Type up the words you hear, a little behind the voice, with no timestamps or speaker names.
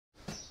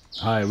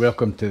Hi,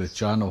 welcome to the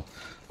channel.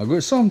 I've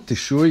got something to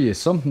show you,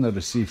 something I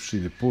received through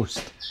the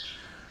post.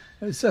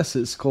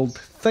 It's called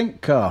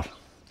Think Car.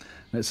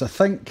 It's a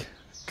Think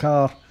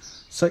Car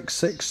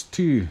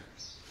 662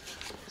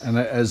 and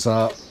it is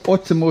a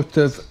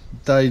automotive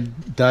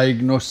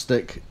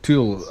diagnostic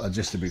tool. I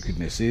just about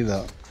couldn't say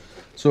that.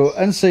 So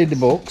inside the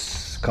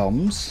box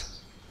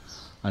comes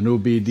an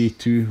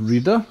OBD2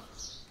 reader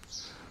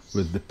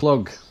with the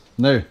plug.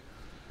 Now,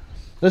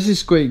 this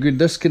is quite good.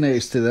 This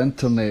connects to the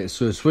internet,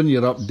 so it's when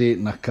you're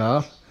updating a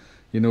car,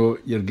 you know,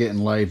 you're getting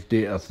live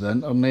data off the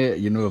internet,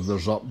 you know, if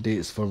there's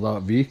updates for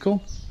that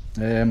vehicle.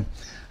 And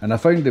I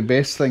found the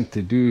best thing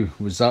to do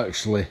was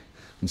actually,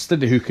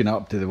 instead of hooking it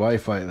up to the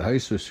Wi-Fi at the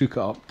house, was hook it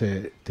up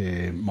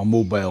to my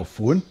mobile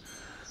phone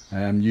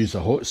and use a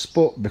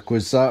hotspot,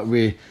 because that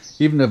way,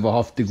 even if I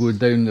have to go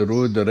down the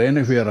road or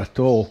anywhere at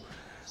all,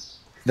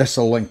 this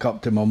will link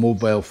up to my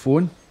mobile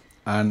phone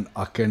and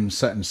I can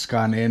sit and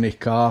scan any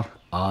car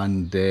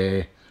and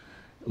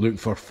look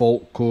for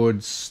fault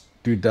codes,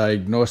 do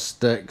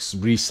diagnostics,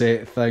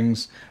 reset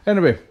things.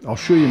 Anyway, I'll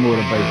show you more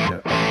about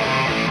it.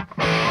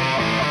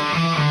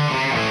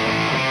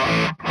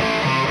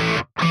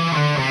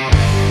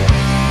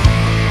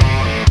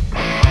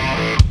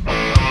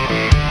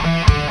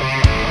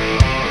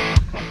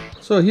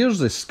 So here's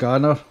the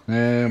scanner.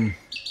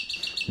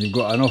 You've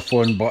got an off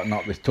on button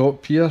up the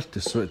top here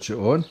to switch it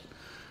on.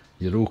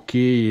 You're OK,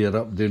 you're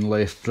up, down,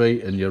 left,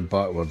 right, and your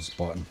backwards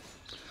button.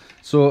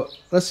 So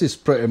this is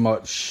pretty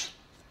much,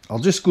 I'll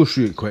just go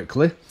through it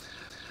quickly.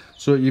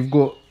 So you've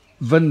got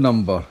VIN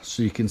number,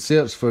 so you can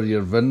search for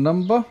your VIN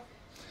number.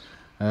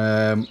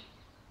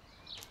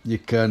 You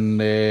can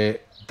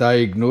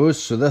diagnose,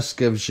 so this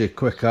gives you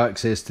quick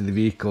access to the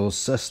vehicle's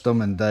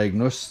system and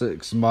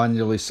diagnostics,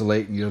 manually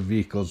selecting your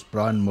vehicle's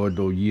brand,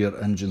 model, year,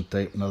 engine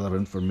type and other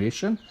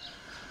information.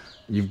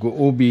 You've got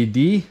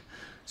OBD,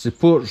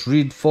 supports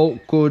read fault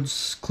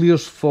codes,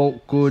 clears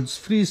fault codes,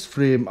 freeze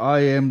frame,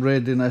 IM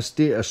readiness,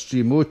 data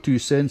stream, O2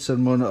 sensor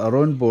monitor,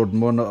 onboard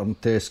monitor and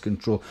test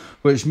control,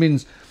 which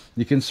means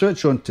you can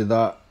switch on to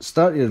that,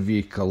 start your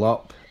vehicle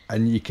up,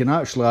 and you can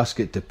actually ask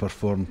it to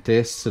perform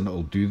tests and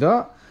it'll do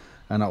that,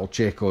 and it'll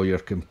check all your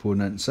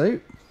components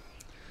out.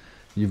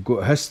 You've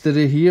got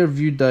history here,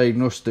 view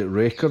diagnostic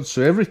records,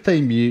 so every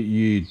time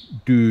you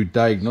do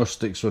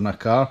diagnostics on a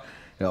car,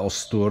 it'll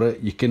store it.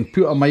 You can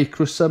put a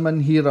micro SIM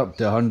in here up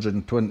to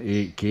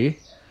 128k,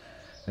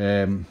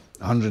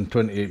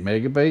 128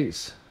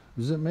 megabytes.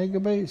 Was it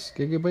megabytes,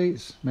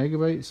 gigabytes,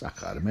 megabytes? I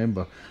can't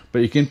remember.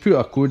 But you can put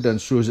a code in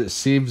so it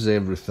saves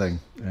everything.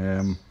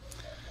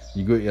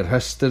 You got your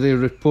history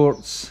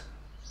reports,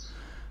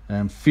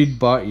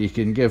 feedback. You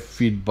can give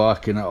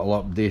feedback and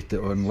it'll update it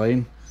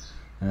online.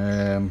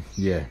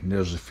 Yeah,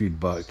 there's the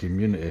feedback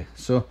community.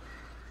 So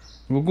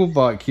we'll go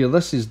back here.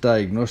 This is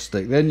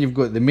diagnostic. Then you've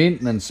got the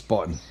maintenance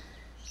button.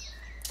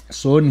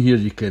 So on here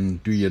you can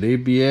do your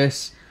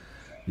ABS,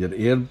 your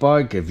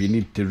airbag if you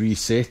need to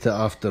reset it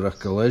after a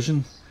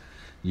collision.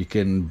 You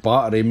can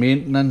battery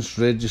maintenance,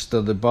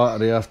 register the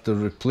battery after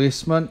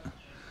replacement.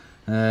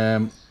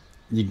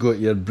 You got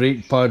your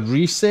brake pad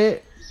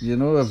reset, you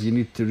know, if you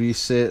need to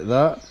reset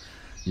that.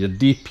 Your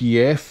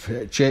DPF,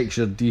 it checks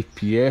your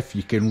DPF.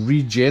 You can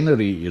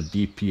regenerate your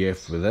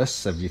DPF with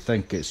this if you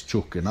think it's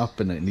choking up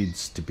and it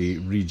needs to be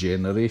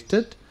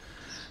regenerated.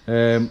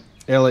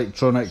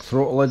 Electronic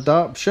throttle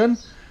adaptation.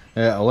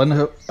 It'll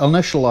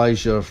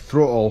initialize your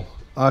throttle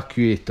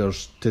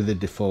actuators to the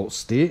default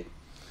state,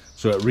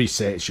 so it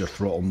resets your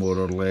throttle more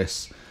or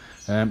less.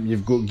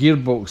 You've got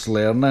gearbox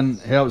learning,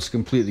 helps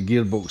complete the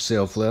gearbox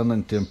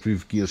self-learning to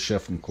improve gear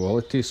shifting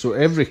quality. So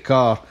every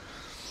car,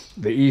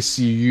 the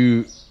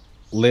ECU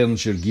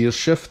learns your gear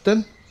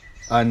shifting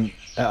and it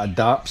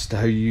adapts to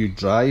how you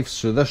drive,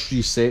 so this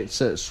resets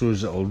it so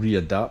it'll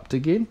readapt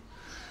again.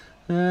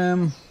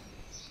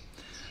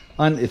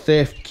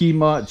 Anti-theft key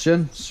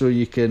matching, so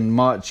you can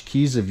match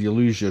keys if you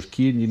lose your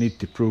key and you need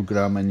to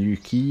program a new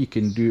key. You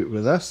can do it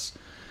with this.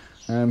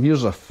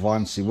 Here's a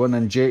fancy one,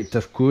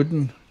 injector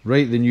coding.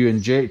 Write the new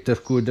injector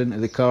code into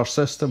the car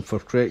system for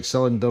correct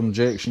cylinder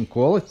injection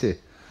quality.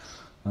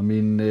 I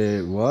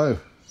mean, wow.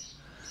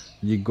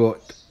 You got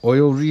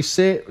oil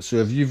reset, so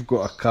if you've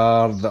got a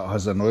car that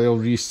has an oil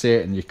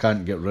reset and you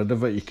can't get rid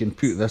of it, you can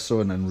put this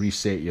on and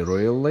reset your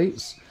oil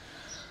lights.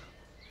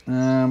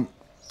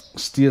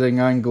 Steering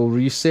angle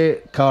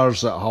reset, cars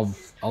that have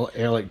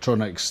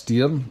electronic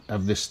steering,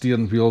 if the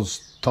steering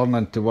wheel's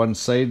turning to one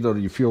side or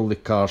you feel the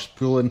car's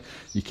pulling,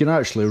 you can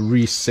actually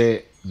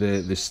reset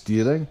the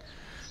steering.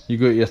 You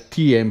got your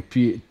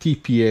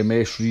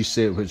TPMS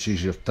reset, which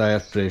is your tyre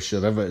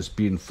pressure. If it's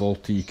being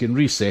faulty, you can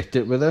reset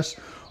it with this.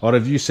 Or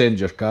if you send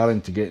your car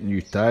in to get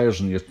new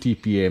tyres and your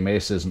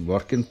TPMS isn't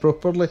working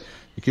properly,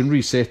 you can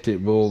reset it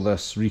with all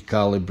this,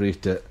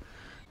 recalibrate it.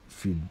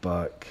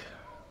 Feedback,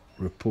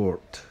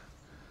 report,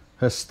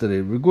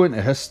 history. We go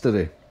into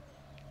history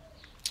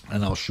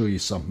and I'll show you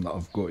something that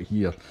I've got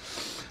here.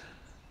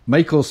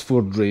 Michael's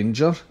Ford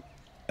Ranger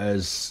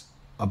is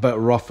a bit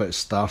rough at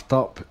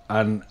startup,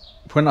 and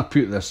when I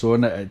put this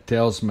on it, it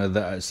tells me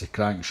that it's a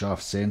crankshaft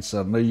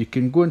sensor. Now you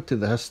can go into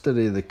the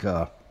history of the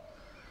car.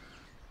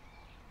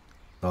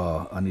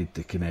 Oh, I need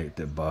to connect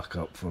it back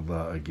up for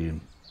that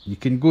again. You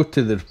can go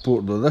to the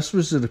report though. This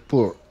was the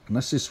report, and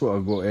this is what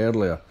I got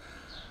earlier.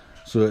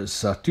 So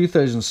it's a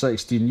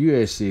 2016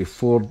 USA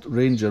Ford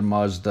Ranger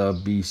Mazda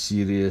B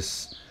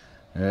Series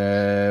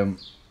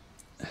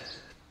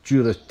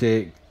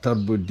Duratec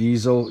turbo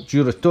diesel,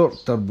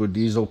 Duratorque turbo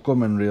diesel,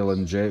 common rail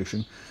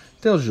injection.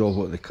 Tells you all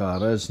what the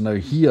car is. Now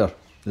here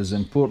is the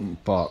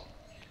important part.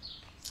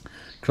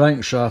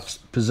 Crankshaft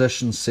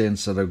position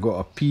sensor. I've got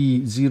a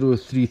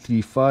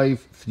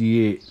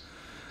P033538,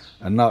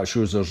 and that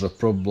shows there's a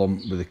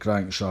problem with the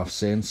crankshaft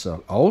sensor.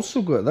 I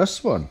also got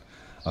this one,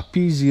 a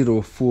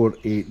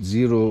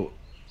P0480.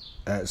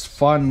 It's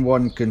fan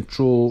 1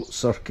 control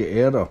circuit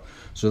error.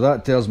 So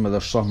that tells me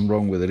there's something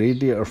wrong with the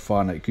radiator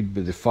fan. It could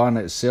be the fan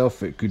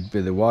itself, it could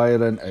be the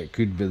wiring, it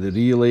could be the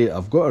relay.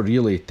 I've got a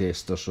relay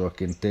tester so I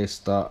can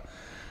test that.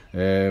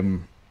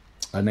 And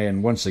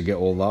then once I get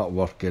all that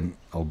working,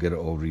 I'll get it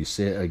all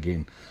reset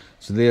again.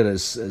 So there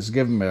it's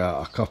given me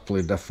a couple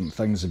of different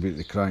things about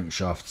the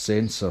crankshaft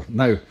sensor.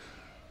 Now,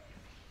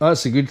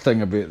 that's the good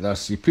thing about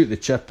this. You put the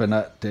chip in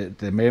it,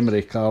 the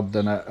memory card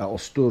in it, it'll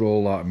store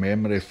all that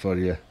memory for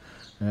you.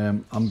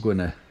 I'm going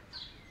to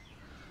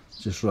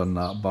just run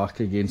that back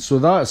again. So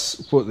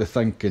that's what the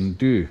thing can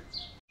do.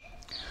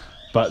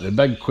 But the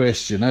big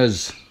question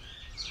is,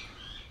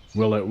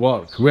 will it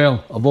work?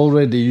 Well, I've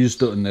already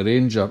used it on the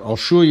Ranger. I'll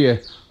show you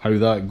how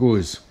that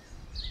goes.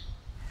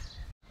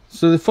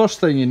 So the first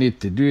thing you need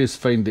to do is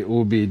find the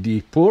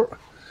OBD port,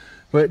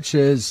 which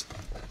is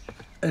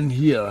in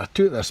here. I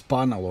took this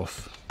panel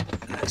off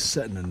and it's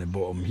sitting in the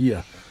bottom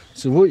here.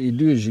 So what you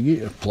do is you get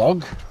your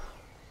plug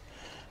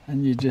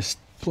and you just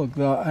plug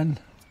that in,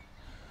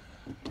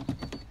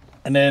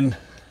 and then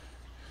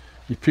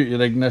you put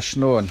your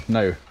ignition on.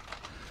 Now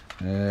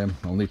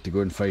I'll need to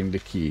go and find the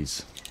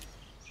keys.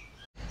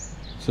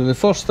 So the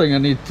first thing I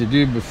need to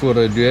do before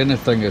I do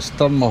anything is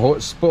turn my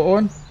hotspot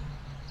on.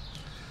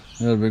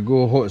 There we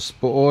go,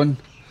 hotspot on.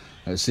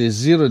 It says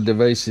 0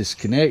 devices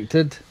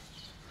connected.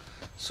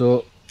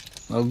 So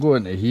I'll go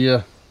into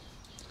here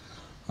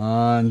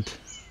and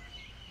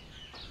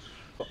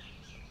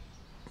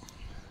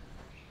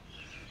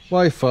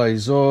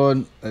Wi-Fi's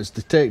on. It's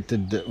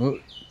detected the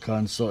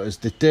it's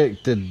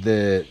detected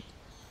the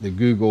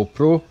Google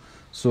Pro,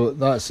 so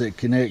that's it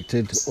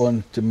connected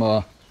onto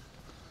my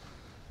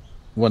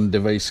one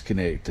device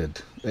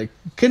connected. It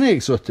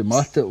connects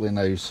automatically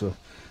now, so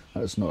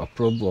that's not a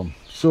problem.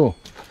 So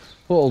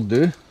what I'll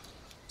do,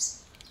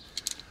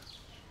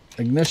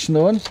 ignition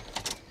on.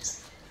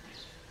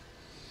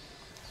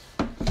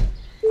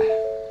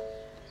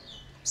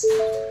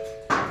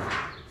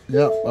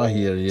 Yep, I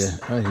hear you,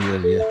 I hear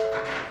you.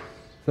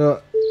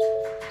 So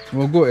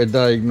we'll go to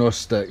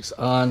diagnostics,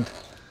 and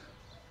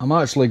I'm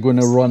actually going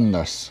to run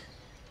this.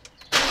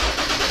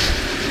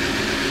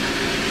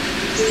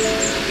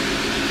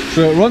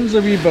 So it runs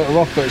a wee bit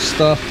rough at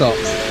startup.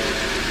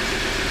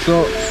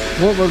 So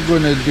what we're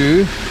going to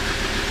do,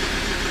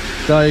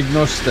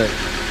 diagnostic.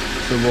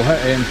 So we'll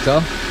hit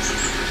enter,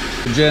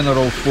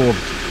 General Ford.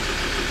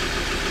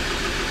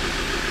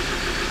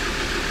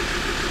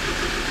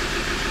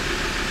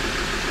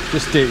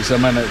 Just takes a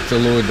minute to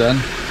load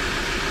in.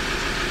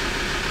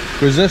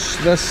 Because this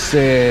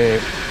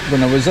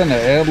when I was in it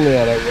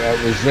earlier,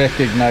 it was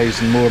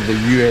recognising more the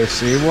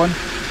USA one.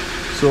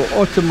 So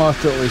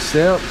automatically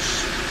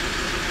search,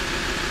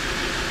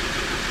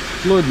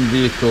 loading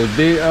vehicle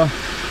data,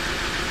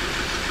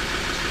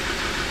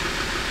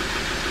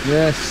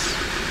 yes.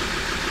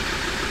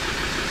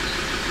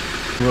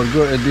 We're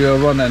going to do a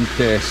run-in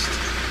test,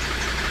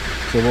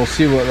 so we'll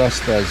see what this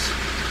does.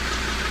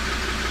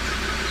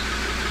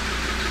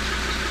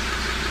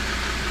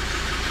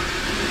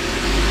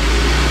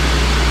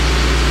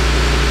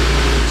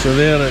 So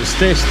there it's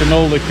testing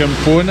all the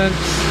components,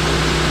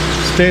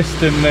 it's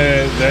testing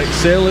the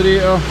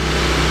accelerator.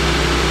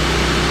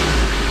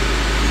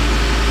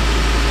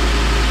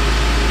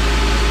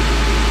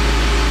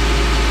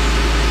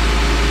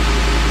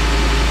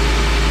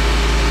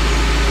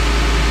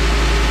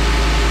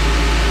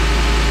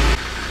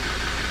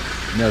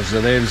 There's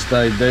the revs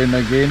died down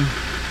again.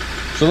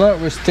 So that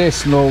was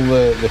testing all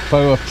the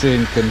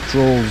powertrain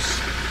controls,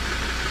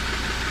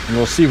 and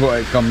we'll see what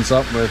it comes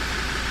up with.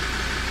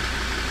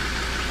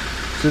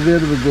 So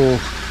there we go,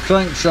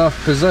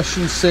 crankshaft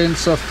position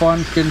sensor,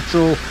 fan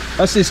control.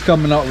 This is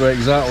coming up with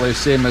exactly the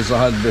same as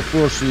I had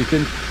before, so you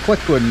can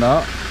click on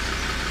that.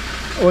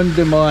 On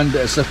demand,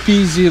 it's a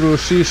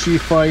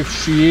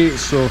P033538,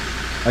 so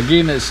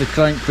again it's a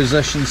crank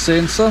position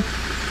sensor.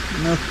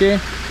 Okay,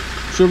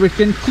 so we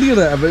can clear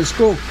it. If it's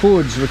got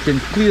codes, we can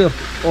clear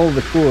all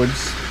the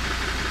codes.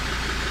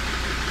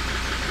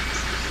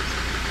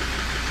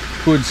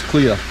 Codes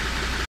clear.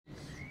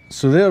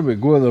 So there we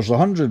go, there's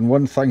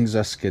 101 things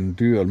this can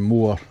do or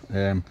more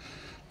to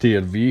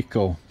your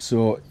vehicle.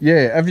 So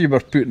yeah, if you were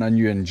putting a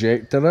new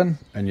injector in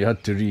and you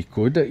had to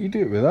recode it, you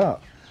do it with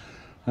that.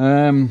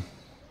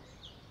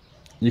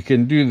 you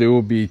can do the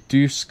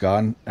OBD2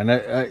 scan, and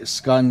it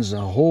scans the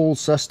whole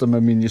system.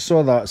 I mean, you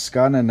saw that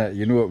scanning it,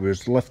 you know, it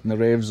was lifting the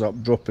revs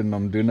up, dropping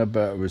them down a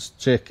bit, it was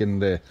checking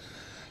the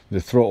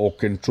throttle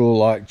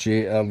control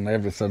actuator and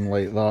everything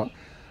like that.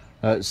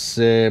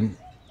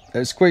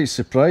 It's quite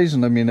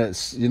surprising. I mean,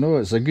 it's, you know,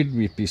 it's a good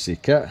wee piece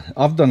of kit.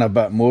 I've done a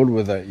bit more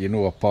with it, you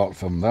know, apart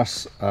from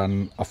this,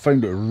 and I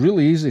found it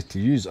really easy to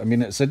use. I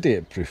mean, it's a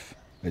date proof,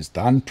 it's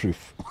Dan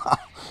proof,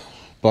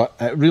 but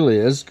it really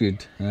is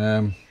good.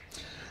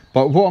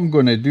 But what I'm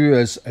going to do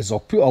is I'll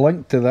put a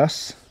link to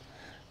this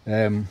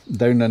down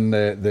in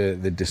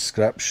the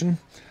description,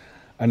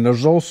 and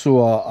there's also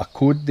a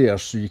code there,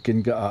 so you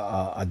can get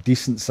a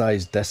decent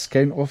sized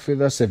discount off of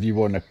this if you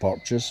want to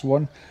purchase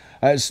one.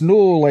 It's no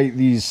like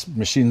these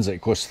machines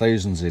that cost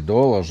thousands of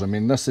dollars. I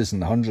mean, this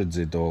isn't hundreds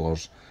of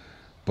dollars,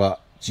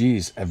 but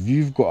geez, if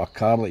you've got a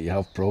car that you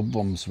have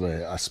problems with,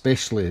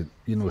 especially,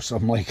 you know,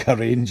 something like a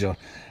Ranger,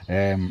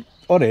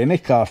 or any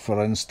car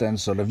for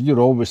instance, or if you're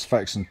always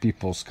fixing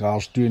people's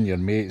cars, doing your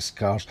mates'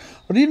 cars,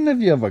 or even if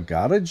you have a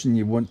garage and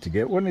you want to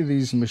get one of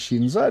these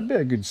machines, that'd be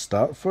a good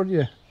start for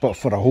you. But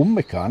for a home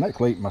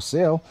mechanic like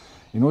myself,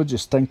 you know,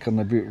 just tinkering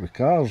about with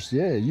cars,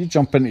 yeah, you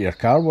jump into your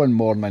car one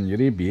morning,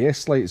 your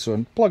ABS lights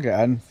on, plug it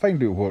in,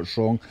 find out what's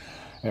wrong.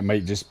 It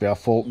might just be a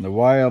fault in the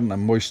wire and a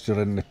moisture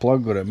in the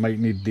plug, or it might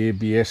need the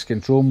ABS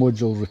control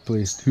module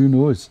replaced, who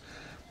knows.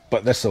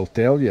 But this will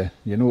tell you,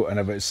 you know, and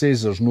if it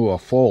says there's no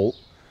fault,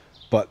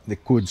 but the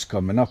code's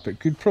coming up, it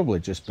could probably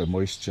just be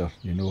moisture,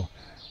 you know,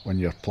 on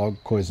your plug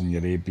causing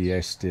your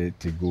ABS to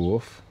go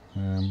off.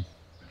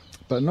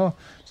 But no,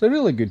 it's a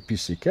really good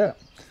piece of kit.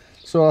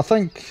 So I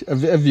think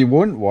if you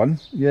want one,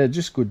 yeah,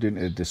 just go down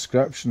to the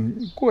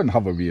description, go and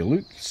have a wee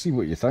look, see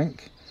what you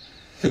think.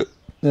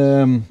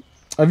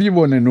 If you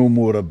want to know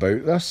more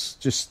about this,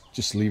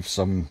 just leave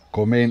some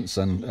comments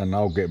and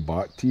I'll get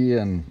back to you.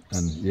 And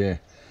yeah,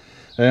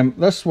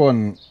 this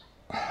one,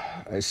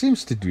 it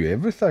seems to do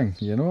everything,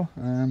 you know.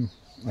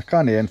 I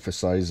can't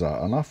emphasise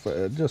that enough.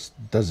 It just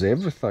does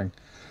everything.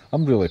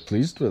 I'm really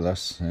pleased with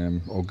this.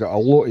 I'll get a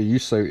lot of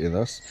use out of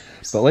this.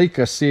 But like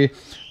I say,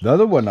 the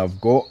other one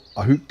I've got,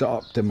 I hooked it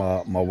up to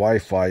my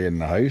Wi-Fi in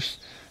the house.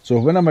 So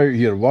when I'm out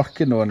here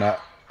working on it,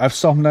 if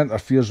something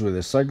interferes with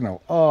the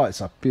signal,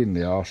 it's a pain in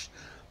the arse.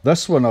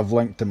 This one I've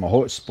linked to my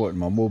hotspot in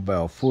my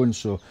mobile phone,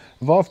 so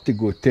if I have to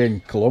go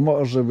 10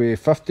 kilometres away,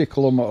 50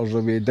 kilometres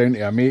away, down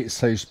to a mate's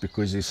house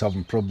because he's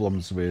having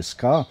problems with his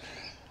car,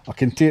 I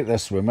can take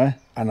this with me,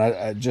 and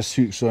it just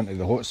hooks onto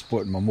the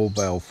hotspot in my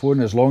mobile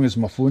phone. As long as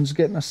my phone's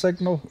getting a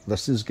signal,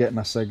 this is getting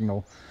a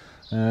signal.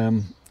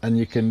 And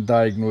you can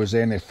diagnose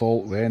any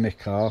fault with any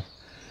car.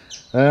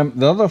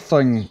 The other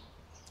thing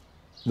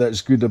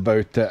that's good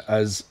about it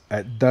is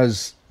it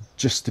does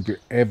just about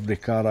every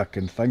car I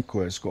can think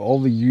of. It's got all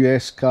the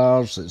US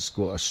cars, it's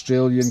got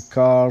Australian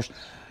cars,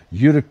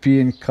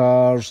 European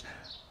cars,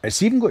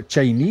 it's even got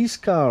Chinese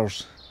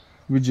cars.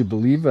 Would you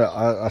believe it?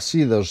 I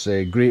see there's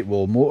Great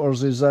Wall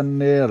Motors is in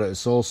there.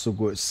 It's also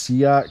got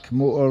SEAC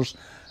Motors.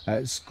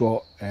 It's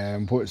got,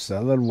 what's the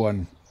other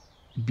one?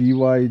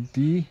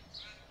 BYD,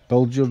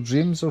 Build Your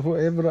Dreams or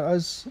whatever it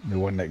is. The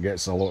one that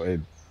gets a lot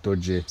of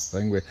dodgy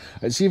thing with.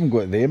 It's even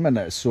got them in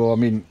it. So, I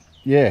mean,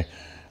 yeah,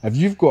 if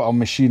you've got a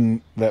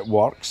machine that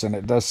works and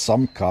it does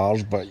some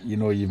cars, but, you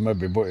know, you've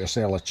maybe bought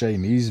yourself a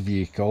Chinese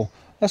vehicle,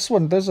 this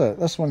one does it.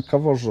 This one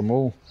covers them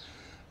all.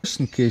 Just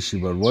in case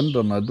you were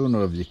wondering, I don't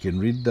know if you can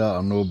read that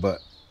or no, but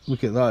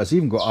look at that. It's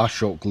even got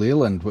Ashok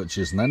Leyland, which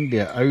is in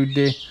India,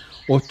 Audi,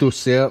 Auto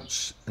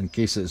Search, in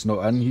case it's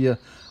not in here,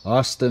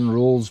 Aston,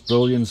 Rolls,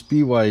 Brilliance,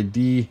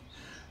 BYD,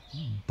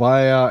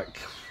 Bayak,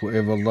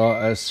 whatever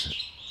that is,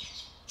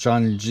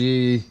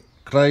 Changi,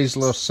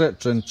 Chrysler,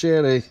 Citroen,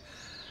 Cherry,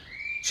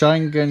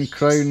 Changan,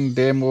 Crown,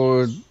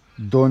 Demo,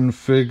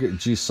 Dongfeng.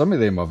 Gee, some of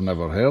them I've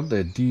never heard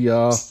of.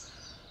 DR,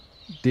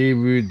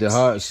 Daewoo,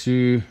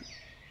 Daihatsu,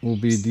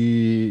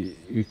 OBD,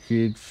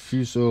 UK,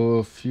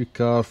 Fuso,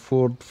 Fucar,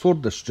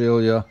 Ford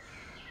Australia,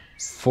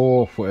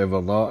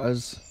 whatever that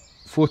is,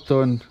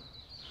 Photon,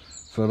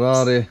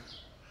 Ferrari,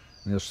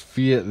 there's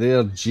Fiat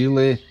there,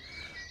 Geely,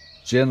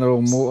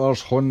 General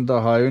Motors, Honda,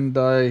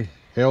 Hyundai,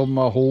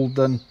 Helma,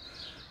 Holden,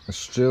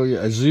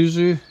 Australia,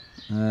 Isuzu,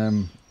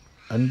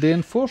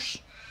 Indian Force,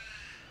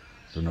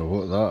 don't know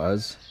what that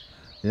is,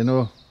 you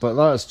know, but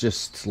that's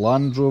just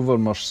Land Rover,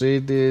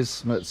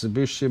 Mercedes,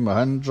 Mitsubishi,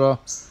 Mahindra,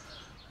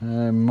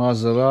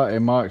 Maserati,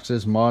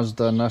 Maxus,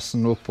 Mazda,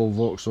 Nissan, Opel,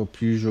 Vauxhall,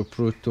 Peugeot,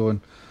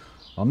 Proton.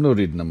 I'm not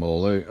reading them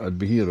all out, I'd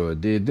be here all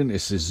day. Down to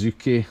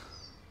Suzuki,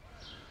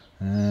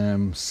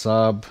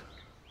 Saab,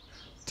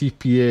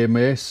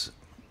 TPMS,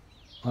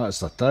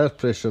 that's a tyre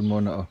pressure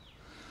monitor,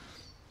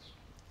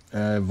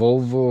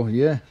 Volvo,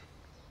 yeah.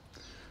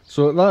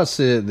 So that's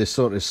the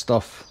sort of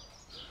stuff,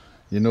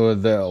 you know,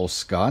 that it'll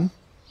scan.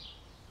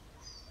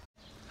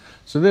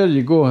 So there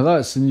you go,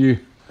 that's the new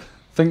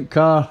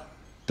ThinkCar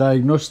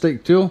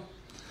diagnostic tool,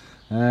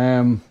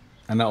 and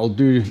it'll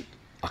do,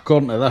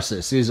 according to this,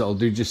 it says it'll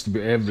do just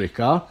about every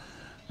car.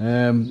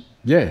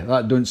 Yeah,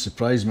 that don't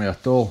surprise me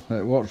at all.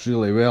 It works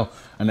really well,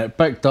 and it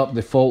picked up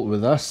the fault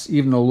with this,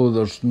 even although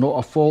there's not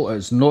a fault.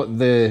 It's not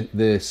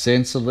the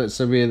sensor that's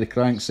away, the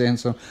crank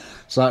sensor.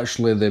 It's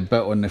actually the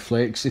bit on the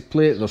flexi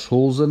plate. There's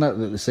holes in it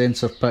that the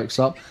sensor picks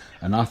up,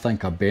 and I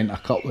think I bent a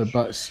couple of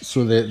bits,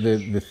 so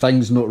the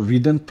thing's not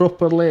reading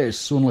properly.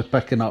 It's only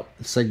picking up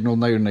the signal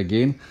now and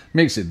again.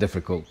 Makes it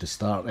difficult to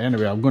start.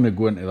 Anyway, I'm going to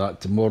go into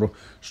that tomorrow,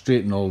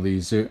 straighten all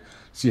these out,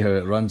 see how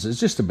it runs. It's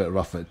just a bit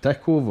rough at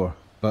tick over,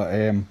 but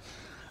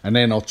and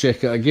then I'll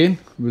check it again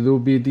with the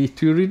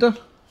OBD2 reader,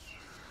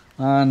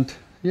 and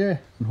yeah,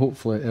 and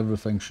hopefully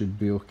everything should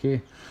be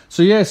okay.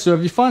 So yeah, so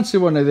if you fancy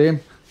one of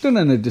them, down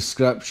in the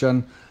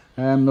description,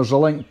 there's a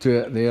link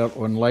to it there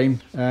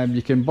online.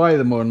 You can buy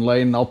them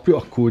online. I'll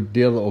put a code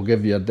there that will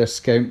give you a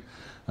discount,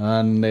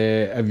 and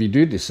if you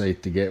do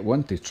decide to get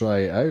one to try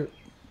it out,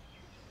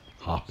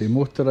 happy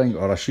motoring,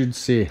 or I should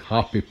say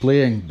happy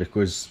playing,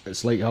 because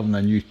it's like having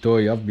a new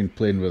toy. I've been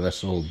playing with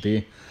this all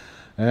day.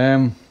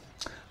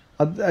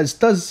 I've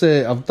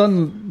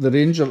done the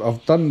Ranger,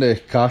 I've done the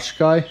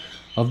Qashqai,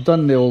 I've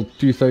done the old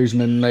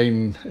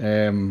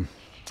 2009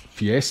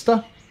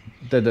 Fiesta,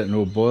 did it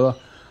no bother.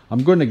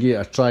 I'm going to give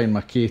it a try in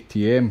my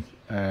KTM,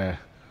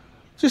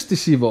 just to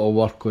see what will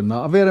work on that.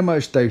 I very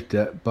much doubt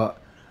it,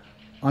 but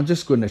I'm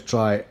just going to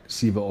try it,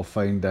 see what I'll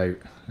find out.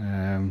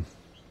 And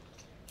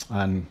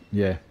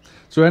yeah,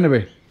 so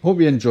anyway, hope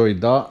you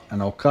enjoyed that,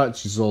 and I'll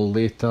catch you all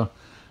later.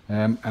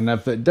 And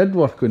if it did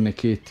work on the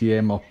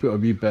KTM, I'll put a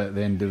wee bit at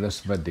the end of this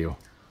video.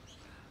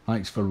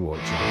 Thanks for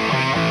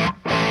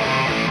watching.